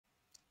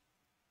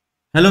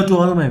Hello to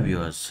all my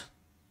viewers.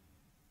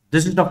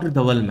 This is Dr.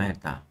 Dhaval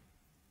Maheta,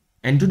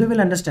 and today we'll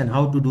understand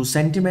how to do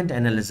sentiment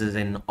analysis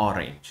in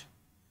Orange.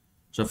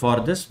 So for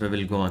this, we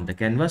will go on the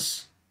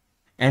canvas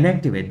and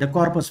activate the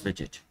corpus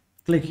widget.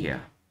 Click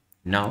here.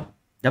 Now,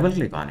 double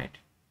click on it.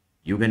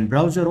 You can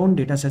browse your own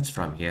datasets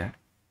from here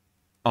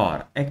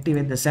or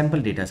activate the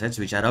sample datasets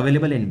which are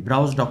available in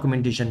Browse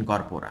Documentation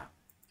Corpora.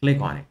 Click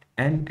on it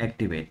and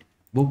activate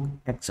Book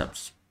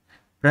Excerpts.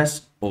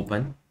 Press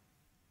Open.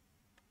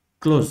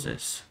 Close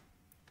this.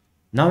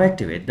 Now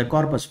activate the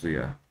corpus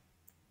viewer.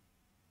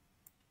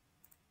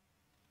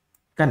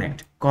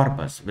 Connect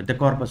corpus with the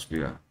corpus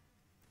viewer.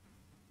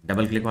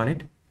 Double click on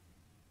it.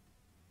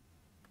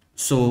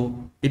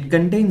 So it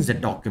contains the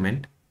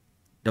document.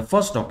 The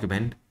first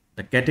document,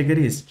 the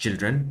category is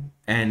children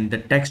and the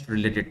text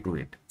related to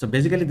it. So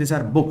basically these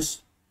are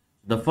books.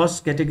 The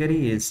first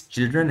category is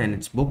children and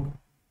its book.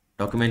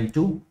 Document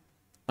 2,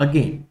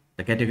 again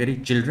the category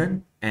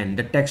children and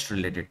the text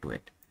related to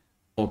it.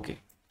 Okay,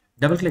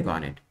 double click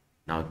on it.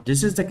 Now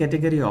this is the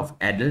category of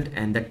adult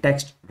and the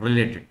text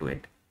related to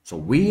it. So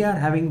we are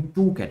having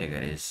two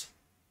categories,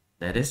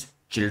 that is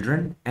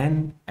children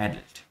and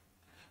adult.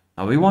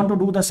 Now we want to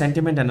do the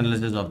sentiment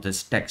analysis of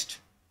this text.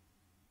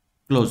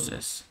 Close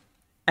this.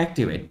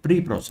 Activate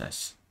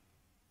pre-process.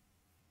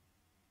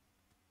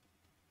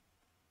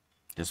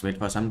 Just wait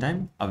for some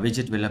time. A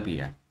widget will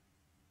appear.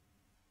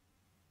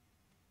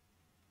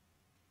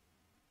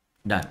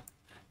 Done.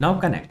 Now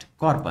connect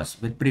corpus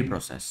with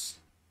pre-process.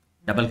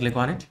 Double click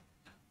on it.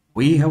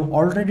 We have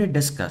already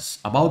discussed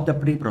about the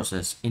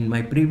pre-process in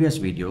my previous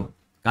video.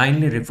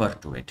 Kindly refer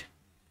to it.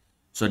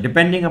 So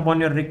depending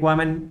upon your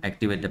requirement,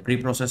 activate the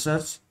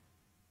pre-processors.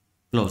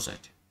 Close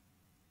it.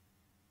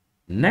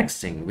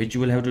 Next thing which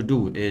you will have to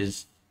do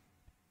is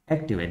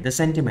activate the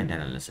sentiment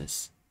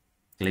analysis.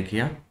 Click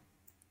here.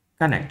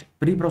 Connect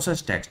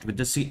pre-processed text with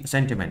the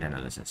sentiment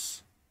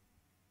analysis.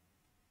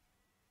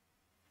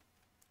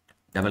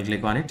 Double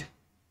click on it.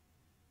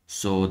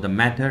 So the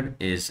method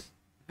is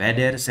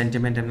Vedder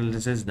sentiment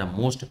analysis, the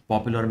most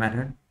popular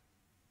method.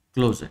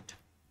 Close it.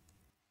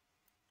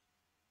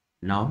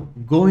 Now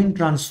go in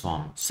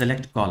transform,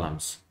 select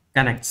columns,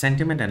 connect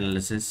sentiment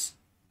analysis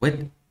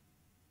with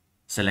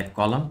select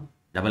column,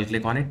 double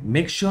click on it.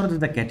 Make sure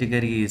that the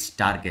category is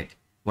target.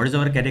 What is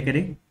our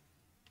category?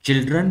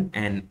 Children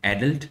and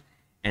adult,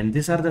 and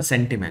these are the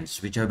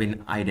sentiments which have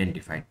been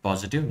identified: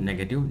 positive,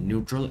 negative,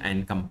 neutral,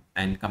 and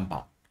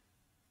compound.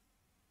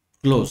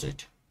 Close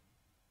it.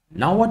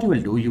 Now what you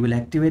will do, you will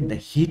activate the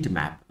heat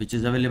map which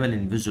is available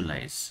in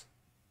Visualize.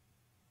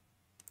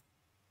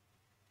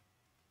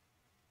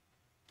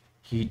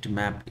 Heat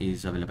map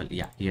is available.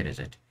 Yeah, here is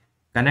it.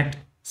 Connect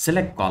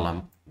select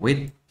column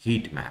with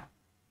heat map.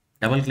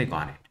 Double click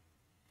on it.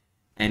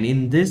 And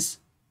in this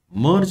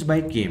merge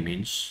by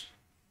k-means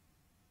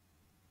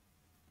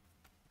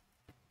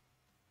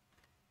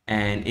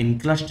and in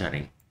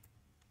clustering,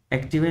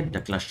 activate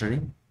the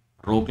clustering,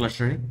 row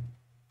clustering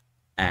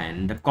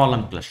and the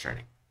column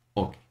clustering.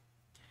 Okay.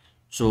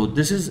 So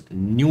this is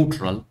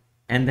neutral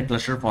and the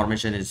cluster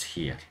formation is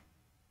here.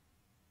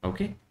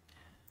 Okay.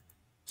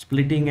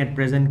 Splitting at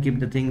present, keep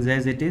the things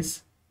as it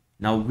is.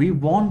 Now we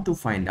want to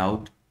find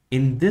out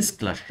in this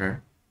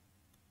cluster,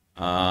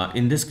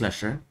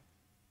 the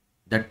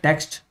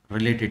text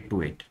related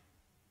to it.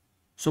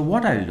 So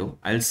what I'll do,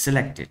 I'll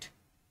select it.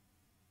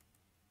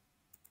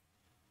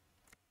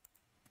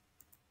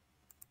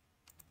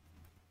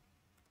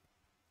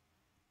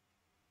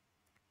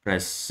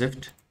 Press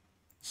shift.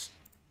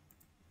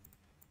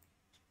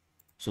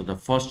 So the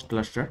first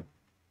cluster,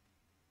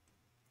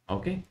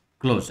 okay,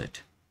 close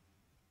it.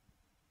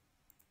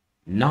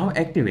 Now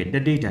activate the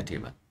data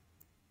table.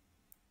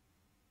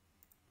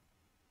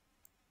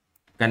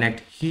 Connect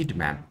heat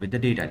map with the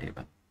data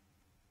table.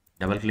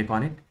 Double click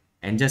on it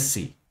and just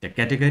see the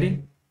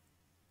category,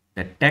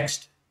 the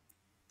text,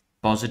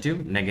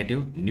 positive,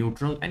 negative,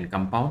 neutral, and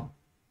compound.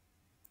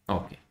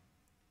 Okay.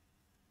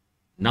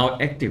 Now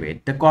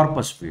activate the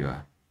corpus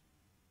viewer.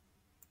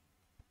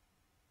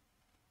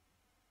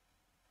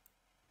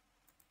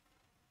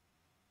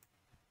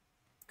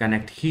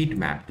 Connect heat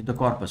map to the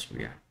corpus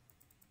viewer.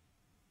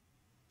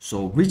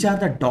 So which are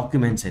the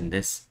documents in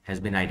this has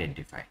been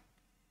identified.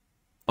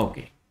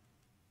 Okay.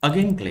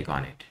 Again click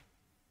on it.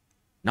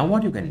 Now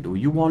what you can do,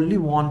 you only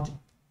want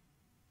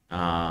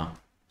the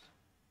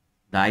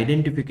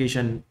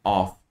identification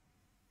of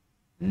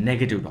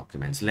negative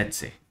documents, let's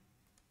say.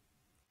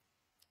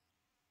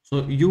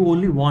 So you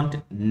only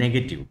want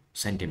negative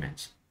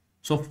sentiments.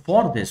 So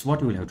for this,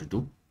 what you will have to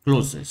do,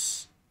 close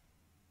this.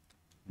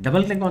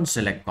 Double click on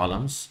select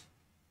columns,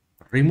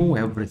 remove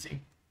everything,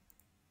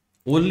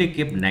 only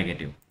keep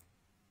negative.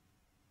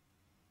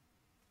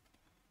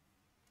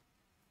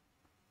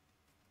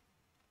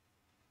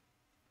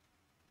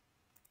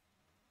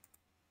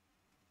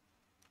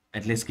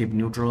 At least keep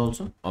neutral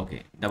also.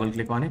 Okay, double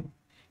click on it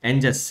and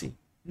just see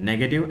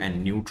negative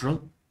and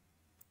neutral.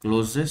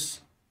 Close this.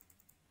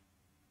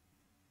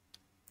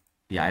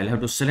 Yeah, I'll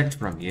have to select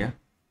from here.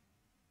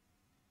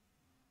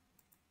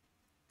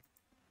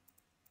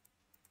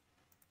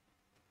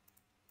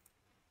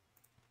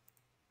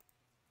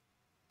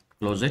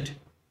 Close it.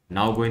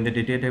 Now go in the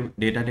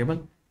data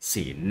table.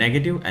 See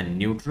negative and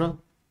neutral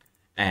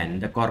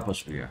and the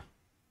corpus viewer.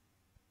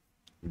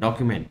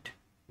 Document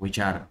which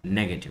are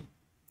negative.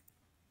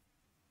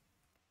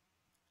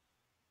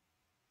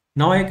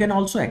 Now I can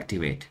also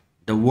activate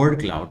the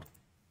word cloud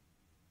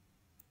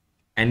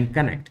and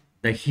connect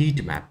the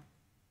heat map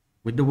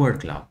with the word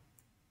cloud.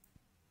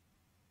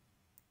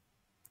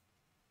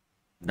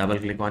 Double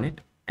click on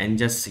it and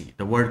just see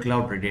the word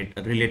cloud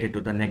related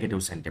to the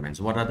negative sentiments.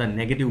 What are the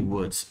negative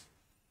words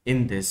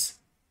in this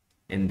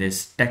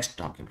text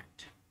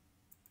document?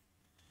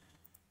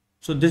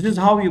 So this is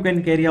how you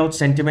can carry out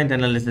sentiment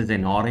analysis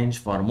in Orange.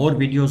 For more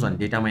videos on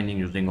data mining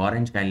using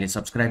Orange, kindly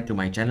subscribe to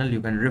my channel. You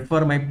can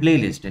refer my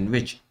playlist in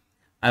which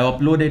I have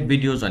uploaded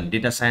videos on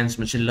data science,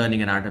 machine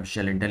learning and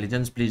artificial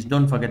intelligence. Please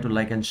don't forget to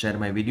like and share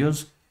my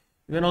videos.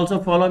 You can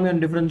also follow me on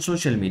different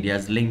social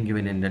medias, link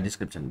given in the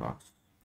description box.